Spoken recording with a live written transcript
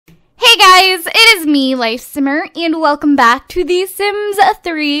guys, it is me, Lifesimmer, and welcome back to the Sims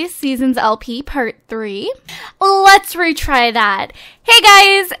 3 Seasons LP Part 3. Let's retry that. Hey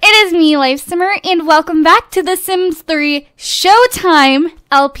guys, it is me, Lifesimmer, and welcome back to the Sims 3 Showtime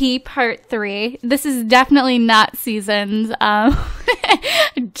LP Part 3. This is definitely not Seasons.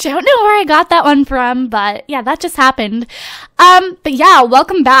 Don't know where I got that one from, but yeah, that just happened. But yeah,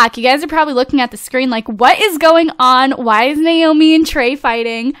 welcome back. You guys are probably looking at the screen like, what is going on? Why is Naomi and Trey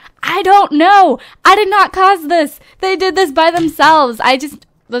fighting? I don't know. I did not cause this. They did this by themselves. I just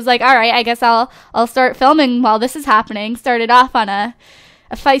was like, all right, I guess I'll start filming while this is happening. Started off on a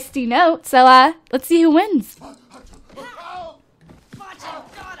feisty note. So let's see who wins.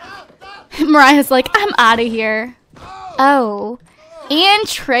 Mariah's like, I'm out of here. Oh, and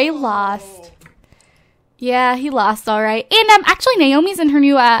Trey lost. Yeah, he lost, all right. And actually, Naomi's in her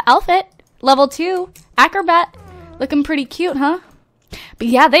new outfit, level 2 acrobat, looking pretty cute, huh? But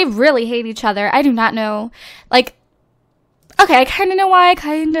yeah, they really hate each other. I do not know. Like, okay, I kind of know why. I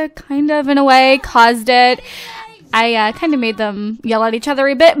kind of, in a way, caused it. I kind of made them yell at each other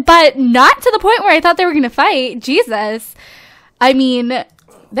a bit, but not to the point where I thought they were going to fight. Jesus. I mean,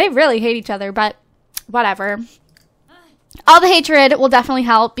 they really hate each other, but whatever. All the hatred will definitely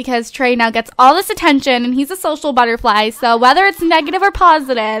help because Trey now gets all this attention and he's a social butterfly. So whether it's negative or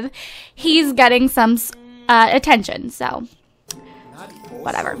positive, he's getting some attention. So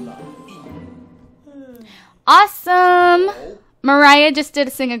whatever. Awesome. Mariah just did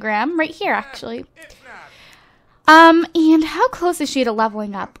a singogram right here, actually. And how close is she to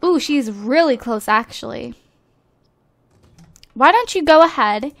leveling up? Ooh, she's really close, actually. Why don't you go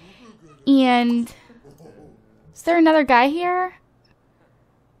ahead and... Is there another guy here?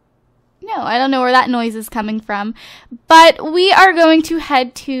 No, I don't know where that noise is coming from. But we are going to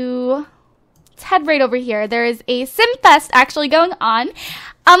head to... Let's head right over here. There is a Simfest actually going on.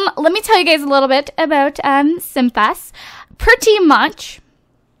 Let me tell you guys a little bit about Simfest. Pretty much,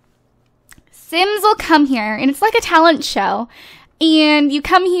 Sims will come here, and it's like a talent show. And you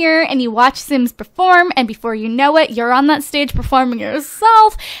come here and you watch Sims perform, and before you know it, you're on that stage performing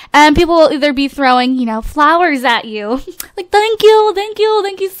yourself, and people will either be throwing, you know, flowers at you. Like, thank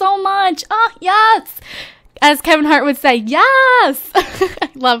you so much. Oh, yes. As Kevin Hart would say, yes. I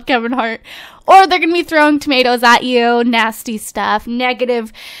love Kevin Hart. Or they're going to be throwing tomatoes at you, nasty stuff,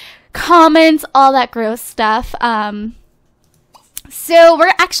 negative comments, all that gross stuff. So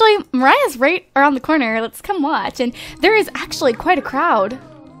we're actually, Mariah's right around the corner. Let's come watch. And there is actually quite a crowd.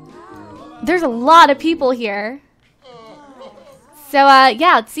 There's a lot of people here. So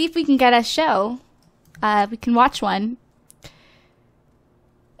yeah, let's see if we can get a show. We can watch one.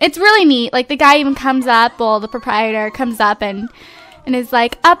 It's really neat. Like, the guy even comes up, well, the proprietor comes up and is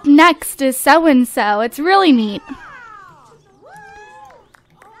like, up next is so-and-so. It's really neat.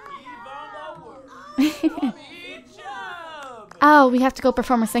 Oh, we have to go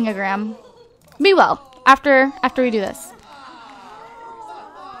perform a singogram. We will, after we do this.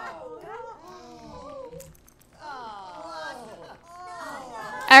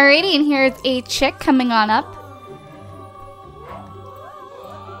 Alrighty, and here's a chick coming on up.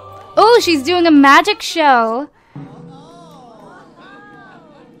 Oh, she's doing a magic show.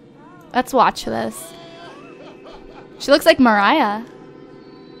 Let's watch this. She looks like Mariah.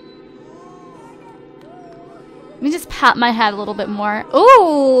 Let me just pat my head a little bit more.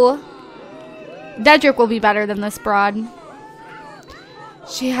 Ooh! Dedrick will be better than this broad.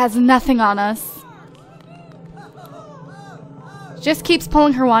 She has nothing on us. Just keeps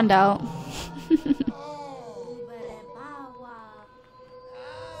pulling her wand out.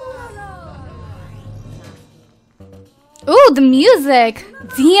 Ooh, the music!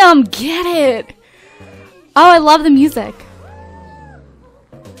 Damn, get it! Oh, I love the music.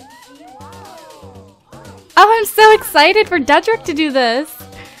 Oh, I'm so excited for Dedrick to do this.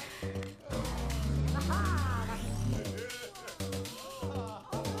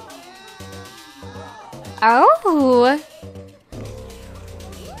 Oh.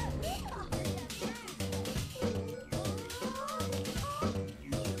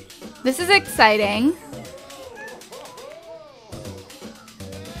 This is exciting.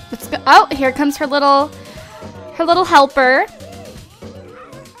 Let's go. Oh, here comes her little helper.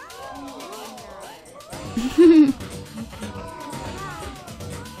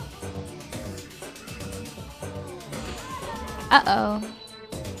 Uh-oh.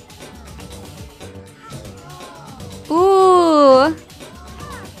 Ooh.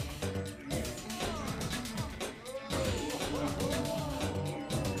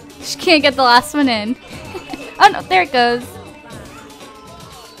 She can't get the last one in. Oh no, there it goes.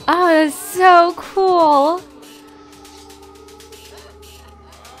 Oh, that's so cool.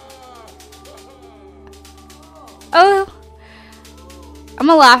 I'm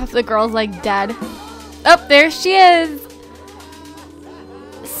gonna laugh if the girl's like dead. Oh, there she is.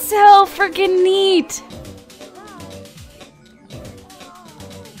 So freaking neat.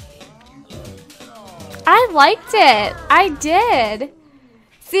 I liked it. I did.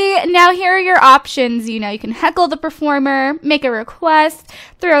 See, now here are your options. You know, you can heckle the performer, make a request,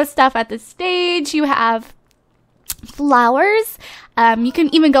 throw stuff at the stage. You have flowers. You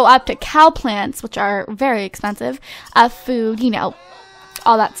can even go up to cow plants, which are very expensive. Food, you know,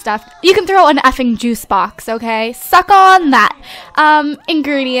 all that stuff. You can throw an effing juice box, okay? Suck on that.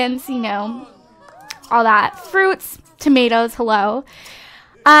 Ingredients, you know, all that. Fruits, tomatoes, hello.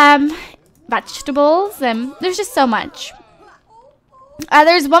 Vegetables, and there's just so much.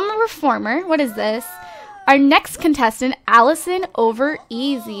 There's one more performer. What is this? Our next contestant, Allison Over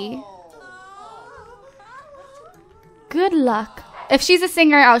Easy. Good luck. If she's a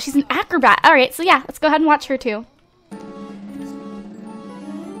singer, oh, she's an acrobat. All right, so yeah, let's go ahead and watch her too.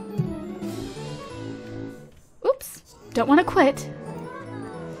 Oops, don't want to quit.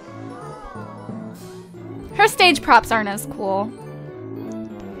 Her stage props aren't as cool.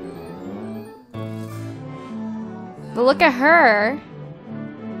 But look at her.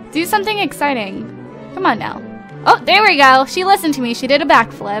 Do something exciting. Come on now. Oh, there we go. She listened to me. She did a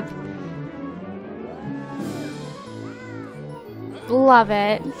backflip. Love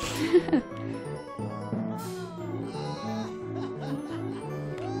it.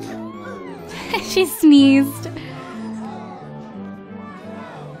 She sneezed.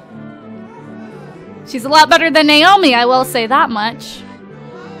 She's a lot better than Naomi, I will say that much.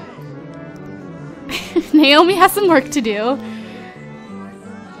 Naomi has some work to do.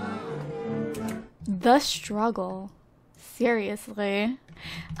 The struggle. Seriously.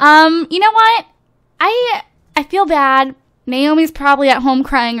 You know what? I feel bad. Naomi's probably at home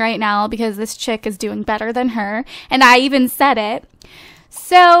crying right now because this chick is doing better than her. And I even said it.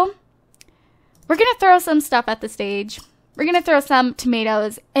 So, we're going to throw some stuff at the stage. We're going to throw some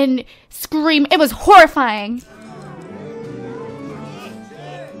tomatoes and scream. It was horrifying.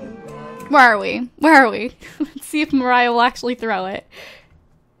 Where are we? Where are we? Let's see if Mariah will actually throw it.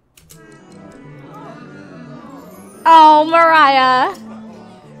 Oh, Mariah.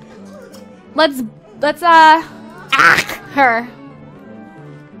 Let's her.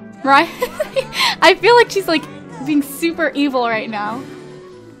 Mariah. I feel like she's like being super evil right now.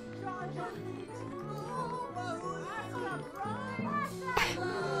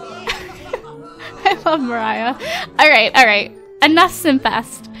 I love Mariah. All right. Enough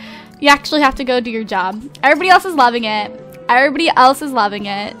Simfest. You actually have to go do your job. Everybody else is loving it.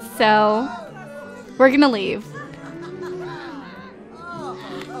 So we're gonna leave.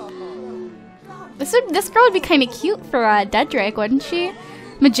 This girl would be kind of cute for Dedrick, wouldn't she?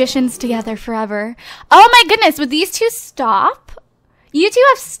 Magicians together forever. Oh my goodness, would these two stop? You two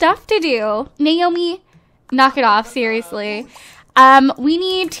have stuff to do. Naomi, knock it off, seriously. We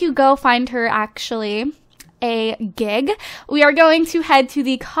need to go find her, actually, a gig. We are going to head to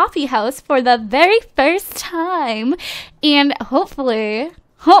the coffee house for the very first time. And hopefully,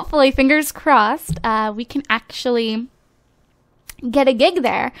 fingers crossed, we can actually get a gig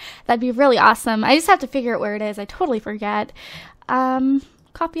there. That'd be really awesome. I just have to figure out where it is. I totally forget.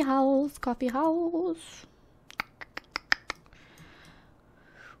 Coffee house.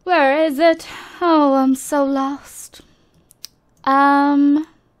 Where is it? Oh, I'm so lost. What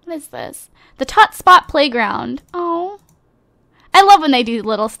is this? The Tot Spot Playground. Oh. I love when they do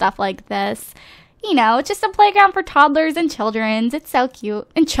little stuff like this. You know, it's just a playground for toddlers and children's. It's so cute.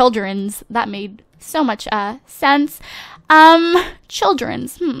 And children's. That made so much sense.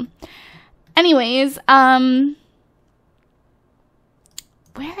 Children's. Anyways, where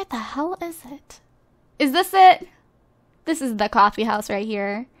the hell is it? Is this it? This is the coffee house right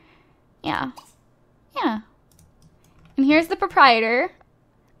here. Yeah. And here's the proprietor.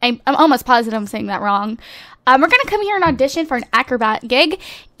 I'm almost positive I'm saying that wrong. We're going to come here and audition for an acrobat gig.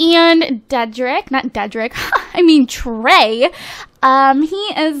 And Dedrick, I mean Trey,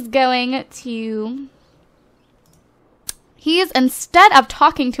 he is going to... instead of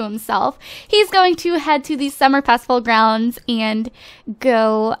talking to himself, he's going to head to the summer festival grounds and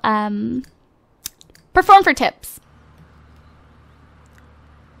go perform for tips.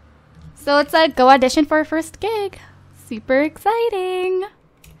 So let's go audition for our first gig. Super exciting.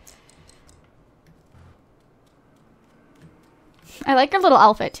 I like her little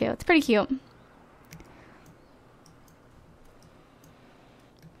outfit too. It's pretty cute.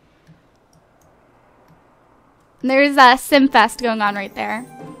 There's a Simfest going on right there.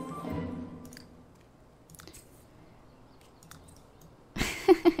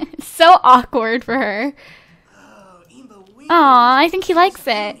 It's so awkward for her. Aw, I think he likes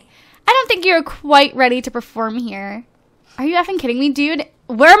it. I don't think you're quite ready to perform here. Are you effing kidding me, dude?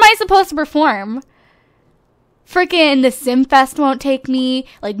 Where am I supposed to perform? Freaking the Simfest won't take me.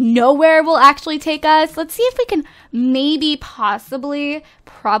 Like, nowhere will actually take us. Let's see if we can maybe, possibly,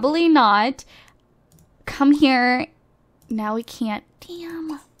 probably not, come here. Now we can't.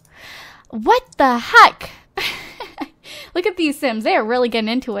 Damn. What the heck? Look at these Sims. They are really getting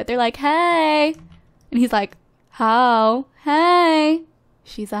into it. They're like, hey. And he's like, how? Hey.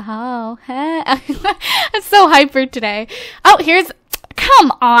 She's a hoe. Hey. I'm so hyper today. Oh, here's...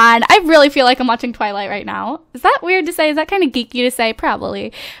 Come on. I really feel like I'm watching Twilight right now. Is that weird to say? Is that kind of geeky to say?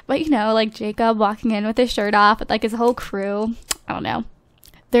 Probably. But, you know, like Jacob walking in with his shirt off with, like, his whole crew. I don't know.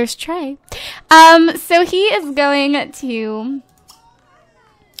 There's Trey. So he is going to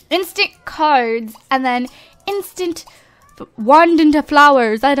instant cards and then instant wand into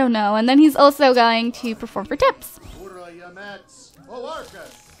flowers. I don't know. And then he's also going to perform for tips.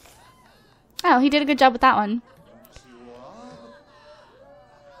 Oh, he did a good job with that one.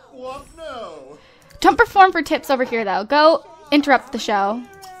 Don't perform for tips over here, though. Go interrupt the show.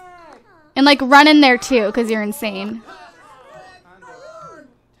 And, like, run in there, too, because you're insane.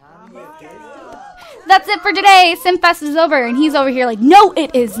 That's it for today. Simfest is over, and he's over here like, no,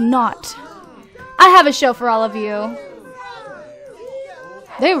 it is not. I have a show for all of you.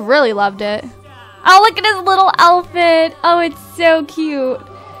 They really loved it. Oh, look at his little outfit. Oh, it's so cute.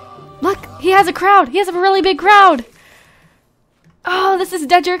 Look, he has a crowd. He has a really big crowd. Oh, this is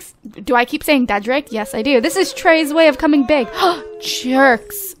Dedrick's. Do I keep saying Dedrick? Yes, I do. This is Trey's way of coming big.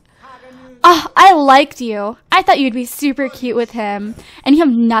 Jerks. Oh, I liked you. I thought you'd be super cute with him. And you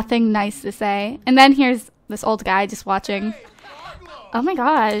have nothing nice to say. And then here's this old guy just watching. Oh my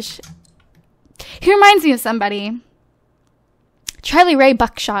gosh. He reminds me of somebody. Charlie Ray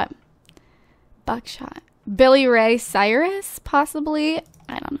Buckshot. Buckshot. Billy Ray Cyrus, possibly?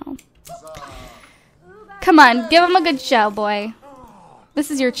 I don't know. Come on, give him a good show, boy. This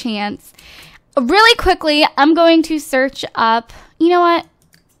is your chance. Really quickly, I'm going to search up... You know what?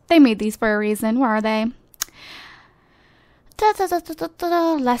 They made these for a reason. Where are they?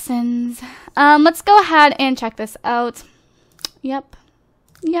 Lessons. Let's go ahead and check this out. Yep.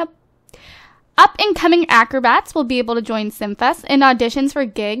 Up-and-coming acrobats will be able to join Simfest in auditions for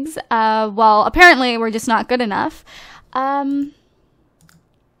gigs. Well, apparently we're just not good enough.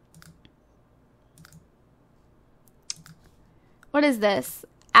 What is this?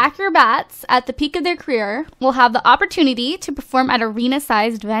 Acrobats at the peak of their career will have the opportunity to perform at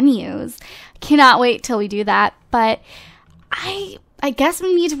arena-sized venues. Cannot wait till we do that, but I guess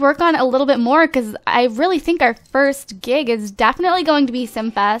we need to work on it a little bit more because I really think our first gig is definitely going to be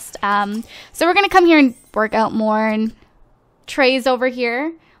Simfest. So we're going to come here and work out more, and Trey's over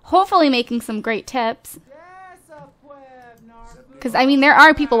here, hopefully making some great tips. Because, I mean, there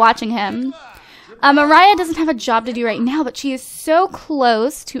are people watching him. Mariah doesn't have a job to do right now, but she is so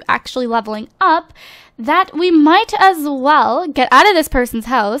close to actually leveling up that we might as well get out of this person's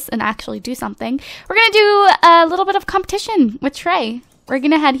house and actually do something. We're going to do a little bit of competition with Trey. We're going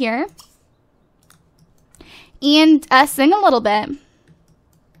to head here and sing a little bit.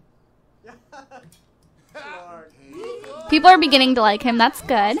 People are beginning to like him. That's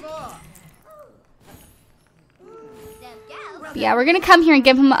good. But yeah, we're going to come here and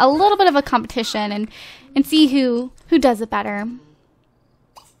give him a little bit of a competition and see who does it better.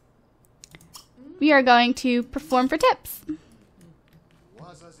 We are going to perform for tips.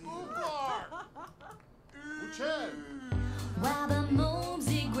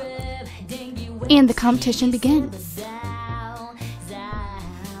 And the competition begins.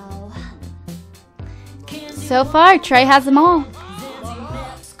 So far, Trey has them all.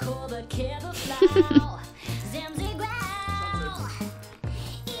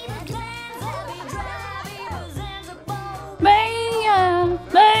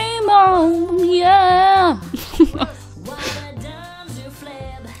 Yeah.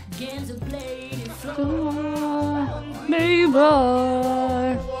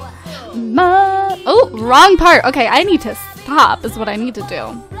 Oh, wrong part. Okay, I need to stop is what I need to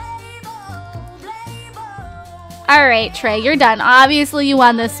do. Alright, Trey, you're done. Obviously, you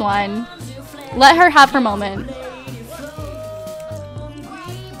won this one. Let her have her moment.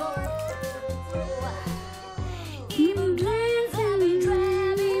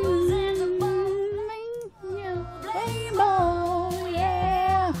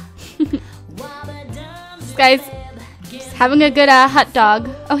 Guy's just having a good hot dog.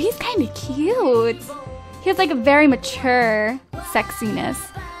 Oh, he's kind of cute. He has like a very mature sexiness.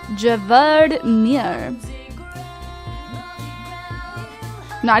 Javard Mir.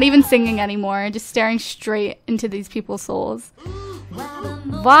 Not even singing anymore, just staring straight into these people's souls.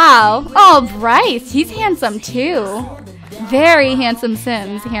 Wow. Oh, Bryce, he's handsome too. Very handsome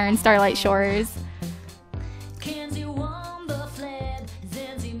Sims here in Starlight Shores.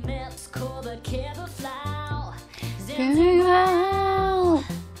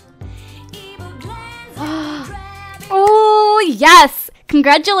 Oh, yes.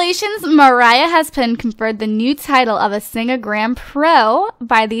 Congratulations, Mariah has been conferred the new title of a Singagram Pro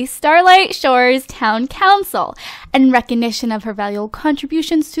by the Starlight Shores Town Council in recognition of her valuable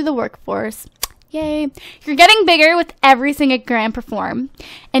contributions to the workforce. Yay. You're getting bigger with every Singagram perform.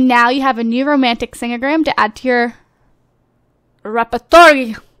 And now you have a new romantic Singagram to add to your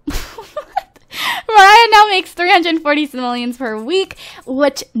repertoire. Mariah now makes 340 simoleons per week,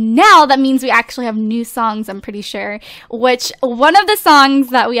 which now that means we actually have new songs, I'm pretty sure. Which one of the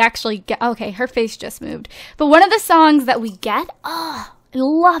songs that we actually get, okay, her face just moved. But one of the songs that we get, oh, I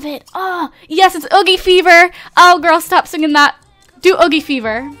love it. Oh, yes, it's Oogie Fever. Oh, girl, stop singing that. Do Oogie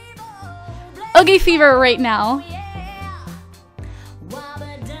Fever. Oogie Fever right now.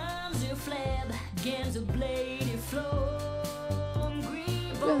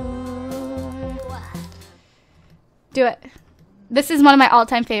 Do it. This is one of my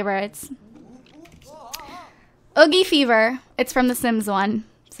all-time favorites. Oogie Fever. It's from the Sims one.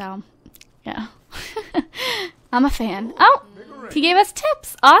 So, yeah. I'm a fan. Oh, he gave us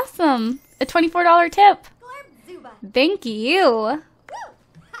tips. Awesome. A $24 tip. Thank you.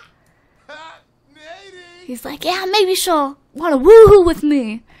 He's like, yeah, maybe she'll want to woohoo with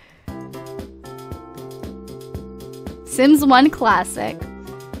me. Sims 1 Classic.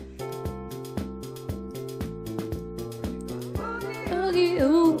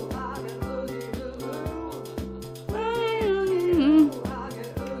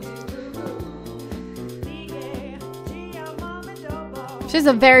 She has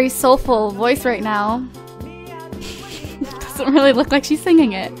a very soulful voice right now. Doesn't really look like she's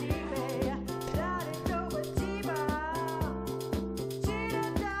singing it.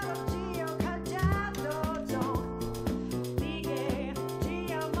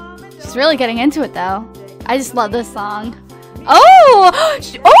 She's really getting into it though. I just love this song. Oh!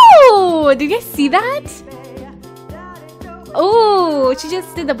 Oh! Did you guys see that? Oh, she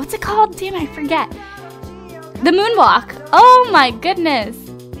just did the, what's it called? Damn, I forget. The moonwalk. Oh my goodness.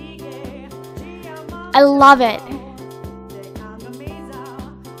 I love it.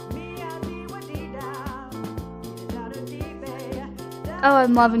 Oh,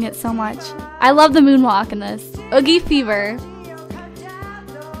 I'm loving it so much. I love the moonwalk in this. Oogie Fever.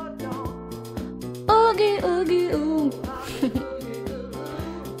 Oogie, oogie, ooh.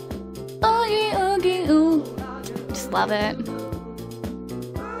 Oogie, oogie, ooh. Just love it.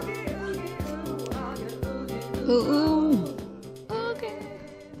 Ooh. Okay.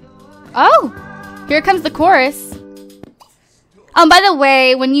 Oh, here comes the chorus. By the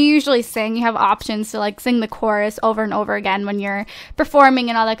way, when you usually sing, you have options to like sing the chorus over and over again when you're performing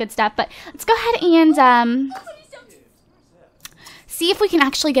and all that good stuff. But let's go ahead and see if we can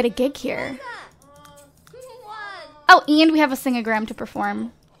actually get a gig here. Oh, and we have a singagram to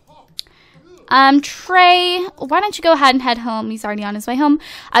perform. Trey, why don't you go ahead and head home? He's already on his way home.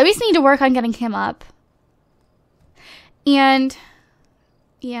 I just need to work on getting him up. And,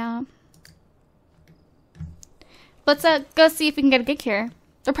 yeah. Let's go see if we can get a gig here.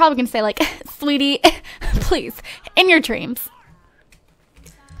 They're probably going to say, like, sweetie, please, in your dreams.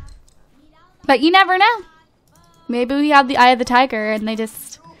 But you never know. Maybe we have the eye of the tiger and they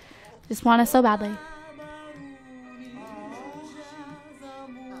just want us so badly.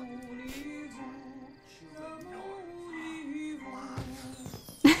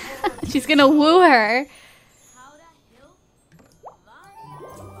 She's gonna woo her.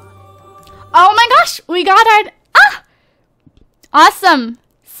 Oh my gosh, we got our awesome.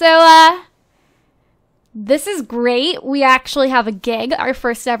 So this is great. We actually have a gig, our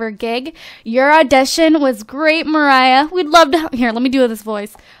first ever gig. Your audition was great, Mariah. We'd love to here, let me do this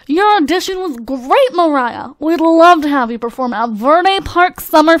voice. Your audition was great, Mariah. We'd love to have you perform at Verde Park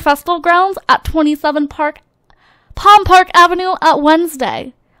Summer Festival Grounds at 27 Palm Park Avenue on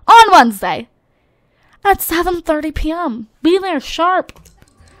Wednesday at 7:30 p.m. Be there sharp.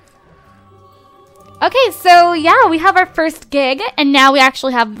 Okay, so yeah, we have our first gig, and now we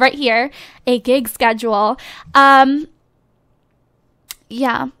actually have right here a gig schedule. Yeah,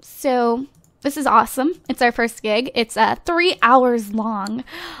 so this is awesome. It's our first gig. It's 3 hours long.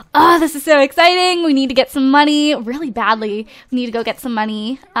 Oh, this is so exciting. We need to get some money really badly. We need to go get some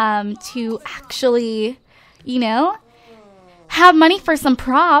money to actually, you know, have money for some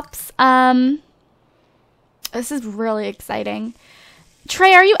props. This is really exciting.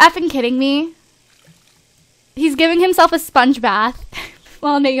 Trey, are you effing kidding me? He's giving himself a sponge bath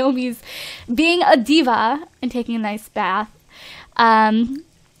while Naomi's being a diva and taking a nice bath.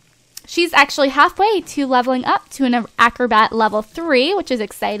 She's actually halfway to leveling up to an acrobat level 3, which is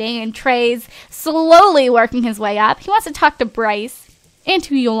exciting. And Trey's slowly working his way up. He wants to talk to Bryce and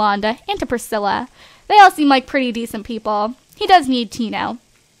to Yolanda and to Priscilla. They all seem like pretty decent people. He does need to,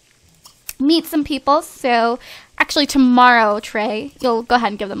 meet some people. So actually tomorrow, Trey, you'll go ahead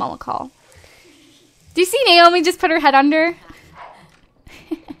and give them all a call. Do you see Naomi just put her head under?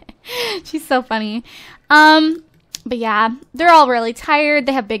 She's so funny. But yeah, they're all really tired.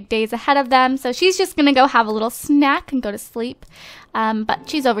 They have big days ahead of them. So she's just going to go have a little snack and go to sleep. But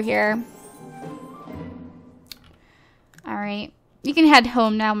she's over here. All right. You can head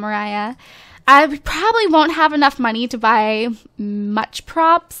home now, Mariah. I probably won't have enough money to buy much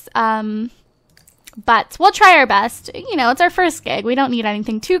props. But we'll try our best. It's our first gig. We don't need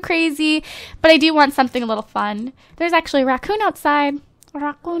anything too crazy. But I do want something a little fun. There's actually a raccoon outside. A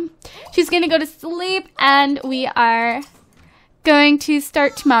raccoon. She's going to go to sleep. And we are going to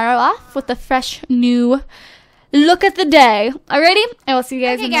start tomorrow off with a fresh new look at the day. Alrighty? I will see you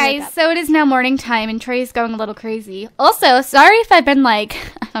guys in the guys, so it is now morning time. And Trey's going a little crazy. Also, sorry if I've been I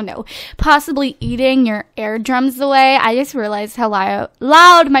don't know, possibly eating your eardrums away. I just realized how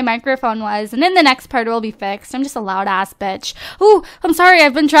loud my microphone was. And in the next part, it will be fixed. I'm just a loud ass bitch. Ooh, I'm sorry.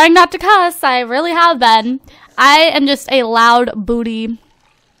 I've been trying not to cuss. I really have been. I am just a loud booty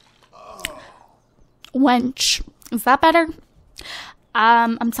wench. Is that better?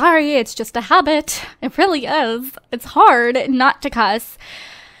 I'm sorry. It's just a habit. It really is. It's hard not to cuss.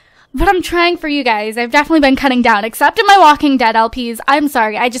 But I'm trying for you guys. I've definitely been cutting down, except in my Walking Dead LPs. I'm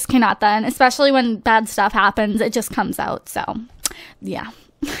sorry. I just cannot then. Especially when bad stuff happens. It just comes out. So, yeah.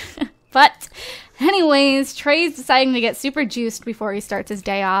 But, anyways, Trey's deciding to get super juiced before he starts his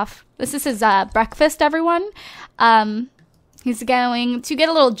day off. This is his breakfast, everyone. He's going to get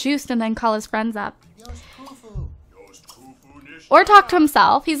a little juiced and then call his friends up. Or talk to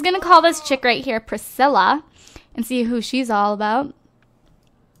himself. He's going to call this chick right here, Priscilla, and see who she's all about.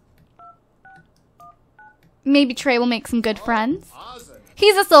 Maybe Trey will make some good friends.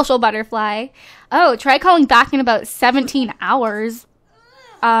 He's a social butterfly. Oh, try calling back in about 17 hours.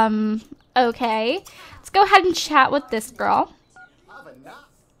 Okay. Let's go ahead and chat with this girl.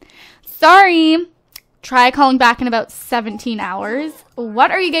 Sorry. Try calling back in about 17 hours.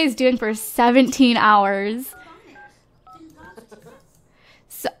 What are you guys doing for 17 hours?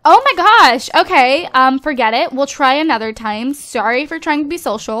 So, oh my gosh. Okay. Forget it. We'll try another time. Sorry for trying to be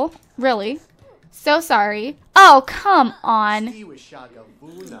social. Really. So sorry. Oh, come on.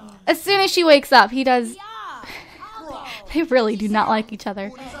 As soon as she wakes up, he does. They really do not like each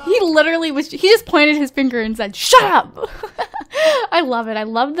other. He literally was. He just pointed his finger and said, "Shut up." I love it. I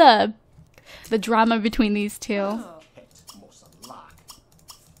love the drama between these two.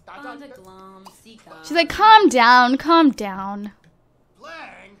 She's like, "Calm down, calm down."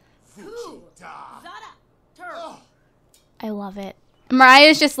 I love it.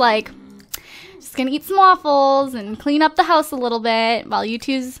 Mariah's just like, just gonna eat some waffles and clean up the house a little bit while you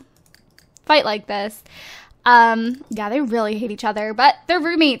twos fight like this. Yeah, they really hate each other, but they're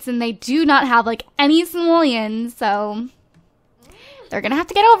roommates and they do not have like any simoleons, so they're gonna have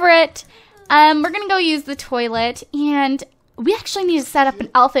to get over it. We're gonna go use the toilet, and we actually need to set up an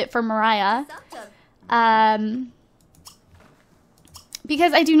outfit for Mariah.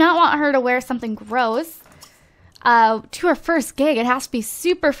 Because I do not want her to wear something gross. To her first gig, it has to be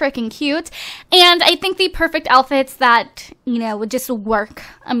super freaking cute. And I think the perfect outfits that, would just work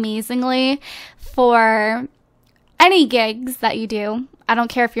amazingly for any gigs that you do. I don't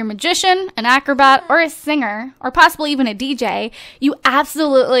care if you're a magician, an acrobat, or a singer, or possibly even a DJ. You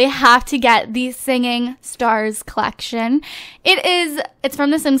absolutely have to get the Singing Stars collection. It's from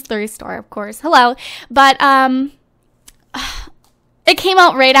the Sims 3 store, of course. Hello. But, it came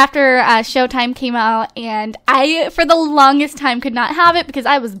out right after Showtime came out, and I, for the longest time, could not have it because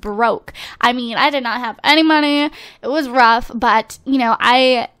I was broke. I mean, I did not have any money. It was rough, but,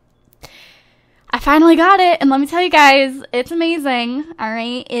 I finally got it, and let me tell you guys, it's amazing, all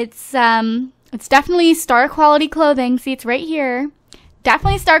right? It's definitely star quality clothing. See, it's right here.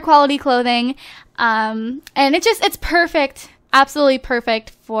 Definitely star quality clothing, and it's perfect, absolutely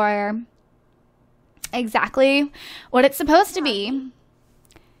perfect for exactly what it's supposed to be.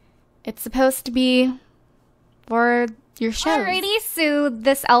 It's supposed to be for your shows. Alrighty, so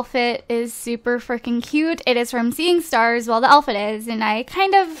this outfit is super freaking cute. It is from Seeing Stars, well, the outfit is, and I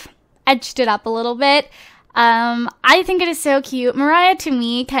kind of edged it up a little bit. I think it is so cute. Mariah, to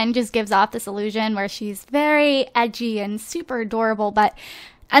me, kind of just gives off this illusion where she's very edgy and super adorable. But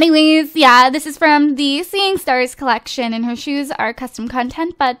anyways, yeah, this is from the Seeing Stars collection, and her shoes are custom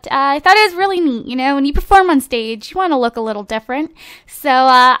content. But I thought it was really neat. You know, when you perform on stage, you want to look a little different. So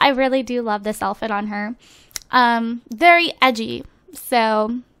I really do love this outfit on her. Very edgy.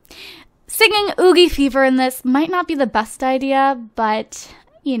 So singing Oogie Fever in this might not be the best idea, but,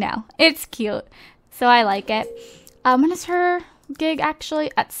 you know, it's cute. So I like it. When is her gig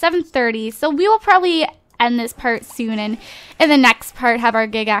actually? At 7:30. So we will probably end this part soon and in the next part have our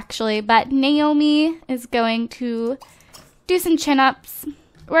gig actually. But Naomi is going to do some chin-ups,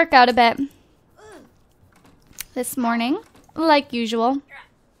 work out a bit this morning, like usual.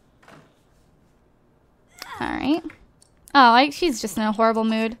 Alright. Oh, she's just in a horrible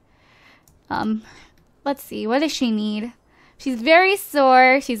mood. Let's see. What does she need? She's very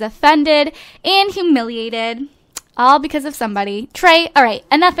sore, she's offended, and humiliated. All because of somebody. Trey, alright,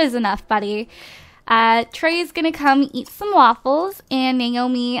 enough is enough, buddy. Trey's gonna come eat some waffles, and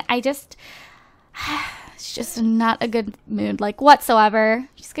Naomi, she's just not a good mood, like, whatsoever.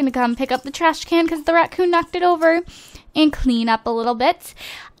 She's gonna come pick up the trash can because the raccoon knocked it over, and clean up a little bit.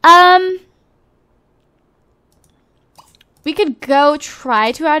 We could go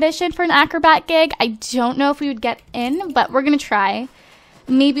try to audition for an acrobat gig. I don't know if we would get in, but we're going to try.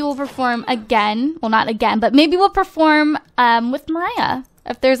 Maybe we'll perform again. Well, not again, but maybe we'll perform with Mariah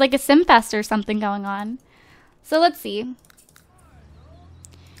if there's like a Simfest or something going on. So let's see.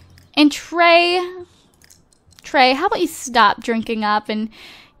 And Trey, how about you stop drinking up and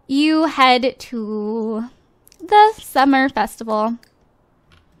you head to the summer festival.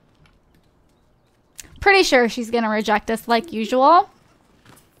 Pretty sure she's gonna reject us like usual.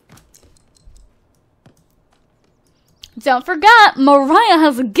 Don't forget, Mariah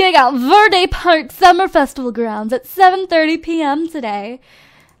has a gig at Verde Park Summer Festival grounds at 7:30 p.m. today.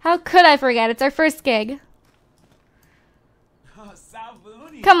 How could I forget? It's our first gig.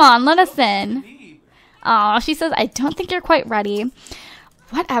 Come on, let us in. Aw, she says, I don't think you're quite ready.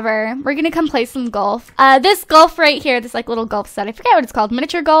 Whatever. We're gonna come play some golf. This golf right here, this like little golf set, I forget what it's called,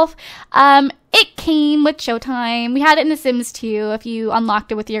 miniature golf. It came with Showtime. We had it in The Sims 2. If you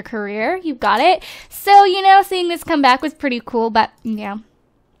unlocked it with your career, you got it. So, you know, seeing this come back was pretty cool, but, yeah.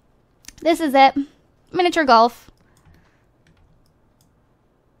 This is it. Miniature golf.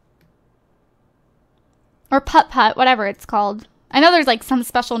 Or putt-putt, whatever it's called. I know there's, like, some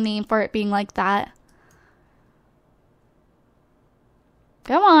special name for it being like that.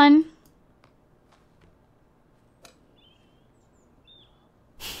 Go on.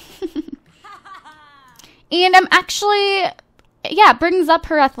 And I'm actually, yeah, it brings up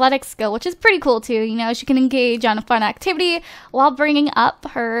her athletic skill, which is pretty cool too. You know, she can engage on a fun activity while bringing up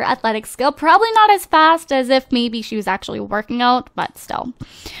her athletic skill. Probably not as fast as if maybe she was actually working out, but still.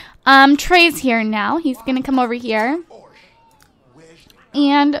 Trey's here now. He's going to come over here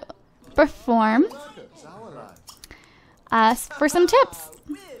and perform for some tips.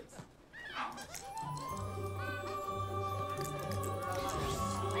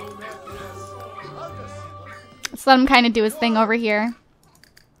 Let's let him kind of do his thing over here.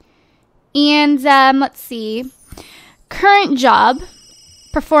 And let's see. Current job.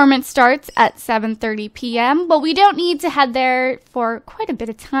 Performance starts at 7:30 p.m. But we don't need to head there for quite a bit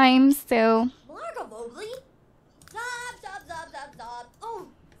of time, so...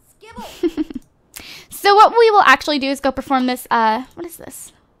 So what we will actually do is go perform this, what is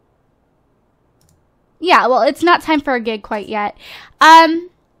this? Yeah, well, it's not time for a gig quite yet.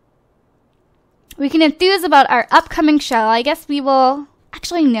 We can enthuse about our upcoming show. I guess we will...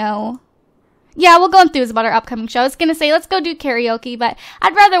 Actually, no. Yeah, we'll go enthuse about our upcoming show. I was going to say, let's go do karaoke, but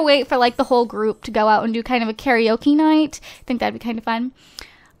I'd rather wait for, like, the whole group to go out and do kind of a karaoke night. I think that'd be kind of fun.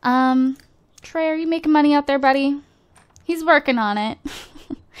 Trey, are you making money out there, buddy? He's working on it.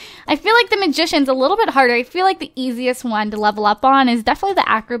 I feel like the magician's a little bit harder. I feel like the easiest one to level up on is definitely the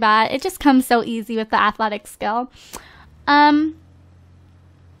acrobat. It just comes so easy with the athletic skill.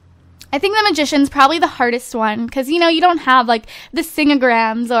 I think the magician's probably the hardest one because, you know, you don't have, like, the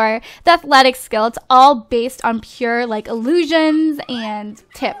singograms or the athletic skill. It's all based on pure, like, illusions and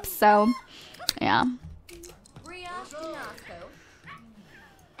tips. So, yeah.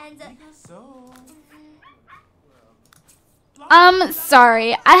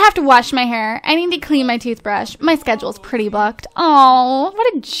 Sorry. I have to wash my hair. I need to clean my toothbrush. My schedule's pretty booked. Oh,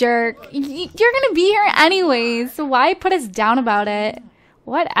 what a jerk. You're gonna be here anyways, so why put us down about it?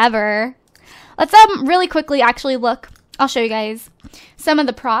 Whatever. Let's really quickly actually look. I'll show you guys some of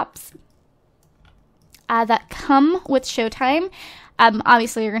the props that come with Showtime.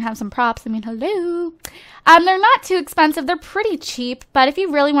 Obviously, you're going to have some props. I mean, hello. They're not too expensive. They're pretty cheap. But if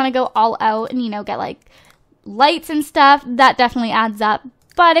you really want to go all out and, you know, get, like, lights and stuff, that definitely adds up.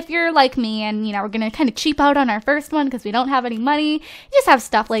 But if you're like me and, you know, we're going to kind of cheap out on our first one because we don't have any money, you just have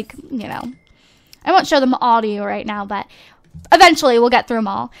stuff like, you know, I won't show them all to you right now, but eventually we'll get through them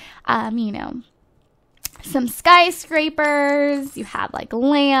all. You know, some skyscrapers, you have like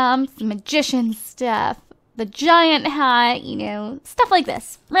lamps, magician stuff, the giant hat, you know, stuff like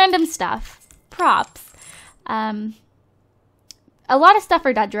this. Random stuff, props. A lot of stuff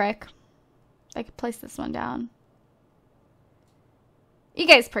for Dedrick. I could place this one down. You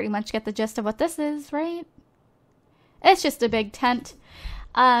guys pretty much get the gist of what this is, right? It's just a big tent.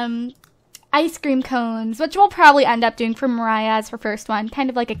 Ice cream cones, which we'll probably end up doing for Mariah as her first one. Kind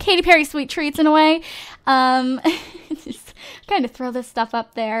of like a Katy Perry sweet treats in a way. Just kind of throw this stuff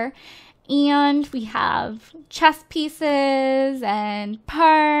up there. And we have chess pieces and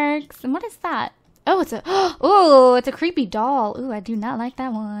parks. And what is that? Oh, it's a creepy doll. Ooh, I do not like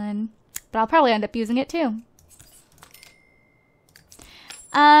that one. But I'll probably end up using it too.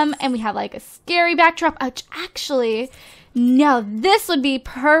 And we have like a scary backdrop, which actually, no, this would be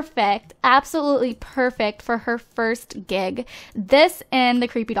perfect, absolutely perfect for her first gig. This and the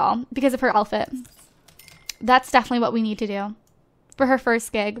creepy doll because of her outfit. That's definitely what we need to do for her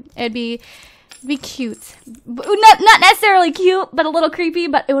first gig. It'd be cute. Not necessarily cute, but a little creepy,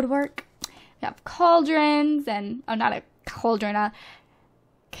 but it would work. We have cauldrons and, oh, not a cauldron, a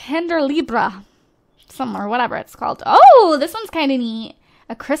candelabra, or whatever it's called. Oh, this one's kind of neat.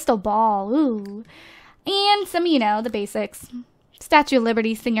 A crystal ball, ooh. And some, you know, the basics. Statue of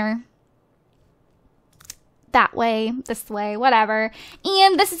Liberty singer. That way, this way, whatever.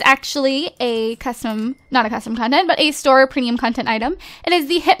 And this is actually a custom, not a custom content, but a store premium content item. It is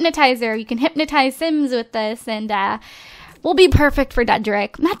the hypnotizer. You can hypnotize Sims with this and will be perfect for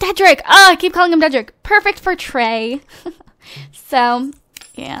Dedrick. Not Dedrick. Oh, I keep calling him Dedrick. Perfect for Trey. So,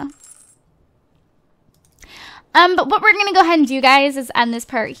 yeah. But what we're going to go ahead and do, guys, is end this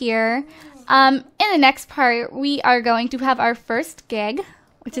part here. In the next part, we are going to have our first gig,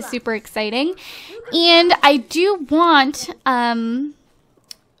 which is super exciting. And I do want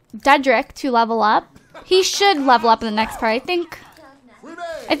Dedrick to level up. He should level up in the next part. I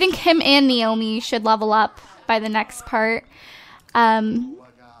think him and Naomi should level up by the next part.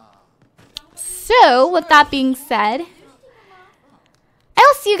 So, with that being said,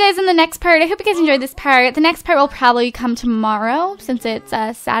 I'll see you guys in the next part. I hope you guys enjoyed this part. The next part will probably come tomorrow since it's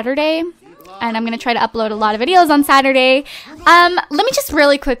Saturday. And I'm going to try to upload a lot of videos on Saturday. Let me just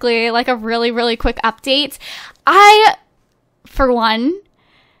really quickly, like a really quick update. For one,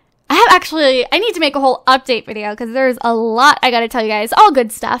 I need to make a whole update video because there's a lot I got to tell you guys. All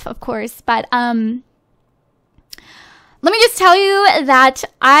good stuff, of course. But let me just tell you that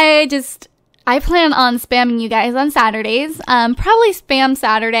I plan on spamming you guys on Saturdays. Probably spam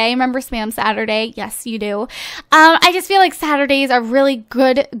Saturday. Remember spam Saturday? Yes, you do. I just feel like Saturdays are really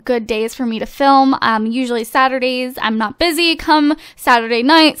good days for me to film. Usually Saturdays, I'm not busy. Come Saturday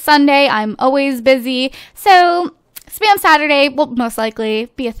night, Sunday, I'm always busy. So spam Saturday will most likely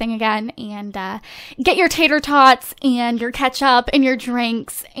be a thing again. And get your tater tots and your ketchup and your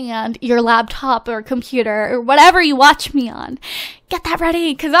drinks and your laptop or computer or whatever you watch me on. Get that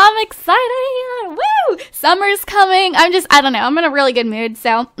ready because I'm excited. Woo! Summer's coming. I don't know. I'm in a really good mood. So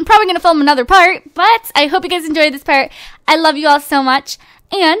I'm probably going to film another part. But I hope you guys enjoyed this part. I love you all so much.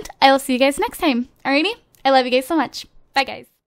 And I will see you guys next time. Alrighty? I love you guys so much. Bye, guys.